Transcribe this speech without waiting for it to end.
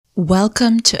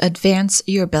Welcome to Advance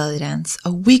Your Belly Dance,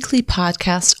 a weekly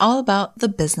podcast all about the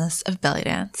business of belly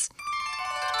dance.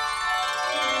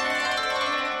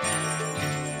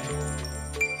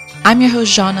 I'm your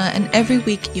host, Jana, and every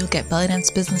week you'll get belly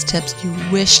dance business tips you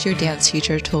wish your dance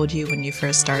teacher told you when you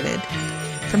first started.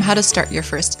 From how to start your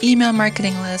first email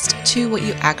marketing list to what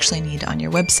you actually need on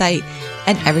your website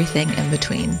and everything in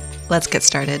between. Let's get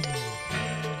started.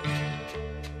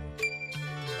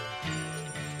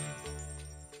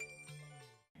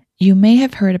 You may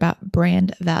have heard about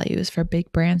brand values for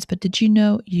big brands, but did you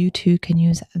know you too can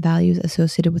use values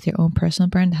associated with your own personal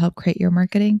brand to help create your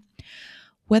marketing?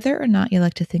 Whether or not you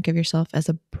like to think of yourself as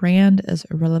a brand is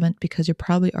irrelevant because you're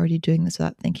probably already doing this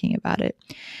without thinking about it.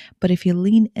 But if you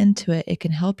lean into it, it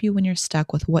can help you when you're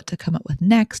stuck with what to come up with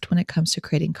next when it comes to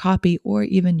creating copy or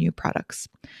even new products.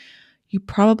 You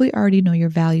probably already know your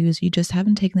values, you just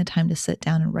haven't taken the time to sit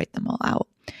down and write them all out.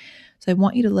 So I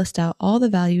want you to list out all the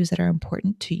values that are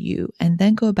important to you and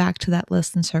then go back to that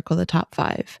list and circle the top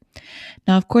 5.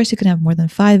 Now, of course, you can have more than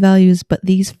 5 values, but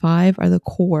these 5 are the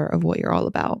core of what you're all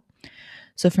about.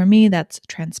 So for me, that's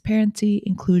transparency,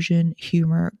 inclusion,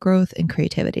 humor, growth, and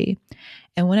creativity.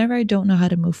 And whenever I don't know how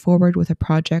to move forward with a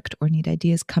project or need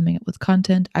ideas coming up with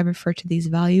content, I refer to these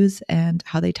values and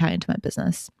how they tie into my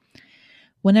business.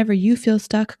 Whenever you feel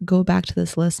stuck, go back to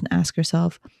this list and ask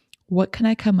yourself, what can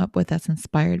I come up with that's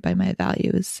inspired by my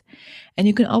values? And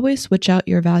you can always switch out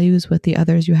your values with the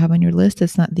others you have on your list.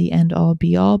 It's not the end all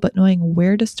be all, but knowing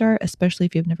where to start, especially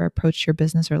if you've never approached your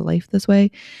business or life this way,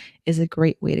 is a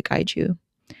great way to guide you.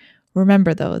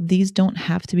 Remember though, these don't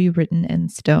have to be written in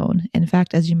stone. In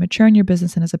fact, as you mature in your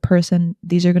business and as a person,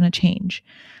 these are going to change.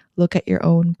 Look at your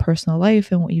own personal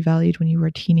life and what you valued when you were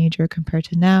a teenager compared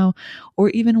to now,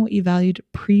 or even what you valued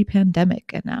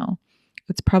pre-pandemic and now.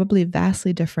 It's probably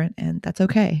vastly different, and that's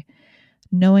okay.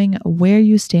 Knowing where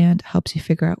you stand helps you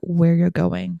figure out where you're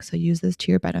going, so use this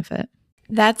to your benefit.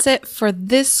 That's it for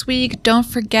this week. Don't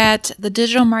forget, the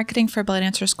Digital Marketing for Belly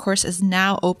Dancers course is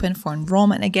now open for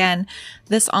enrollment again.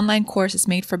 This online course is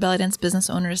made for belly dance business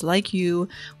owners like you,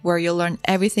 where you'll learn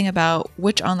everything about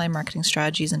which online marketing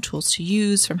strategies and tools to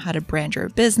use, from how to brand your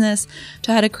business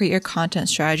to how to create your content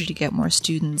strategy to get more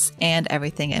students and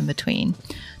everything in between.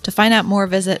 To find out more,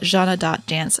 visit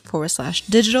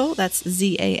jana.dance/digital. That's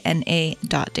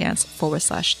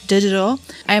ZANA.dance/digital.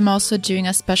 I am also doing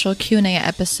a special Q&A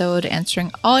episode answering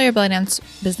all your belly dance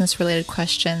business related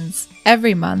questions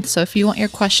every month. So if you want your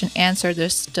question answered,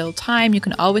 there's still time. You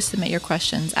can always submit your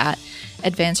questions at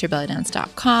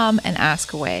advanceyourbellydance.com and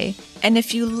ask away. And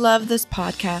if you love this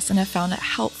podcast and have found it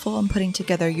helpful in putting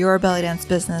together your belly dance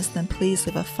business, then please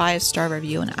leave a 5-star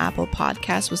review on Apple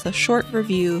Podcasts with a short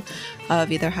review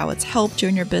of either how it's helped you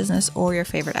in your business or your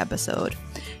favorite episode.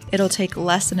 It'll take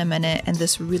less than a minute, and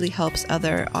this really helps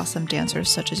other awesome dancers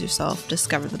such as yourself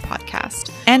discover the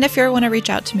podcast. And if you ever want to reach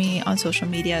out to me on social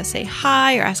media, say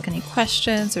hi or ask any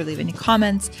questions or leave any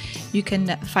comments, you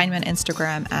can find me on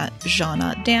Instagram at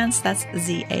Jana Dance. That's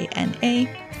ZANA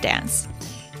Dance.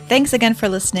 Thanks again for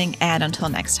listening, and until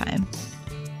next time.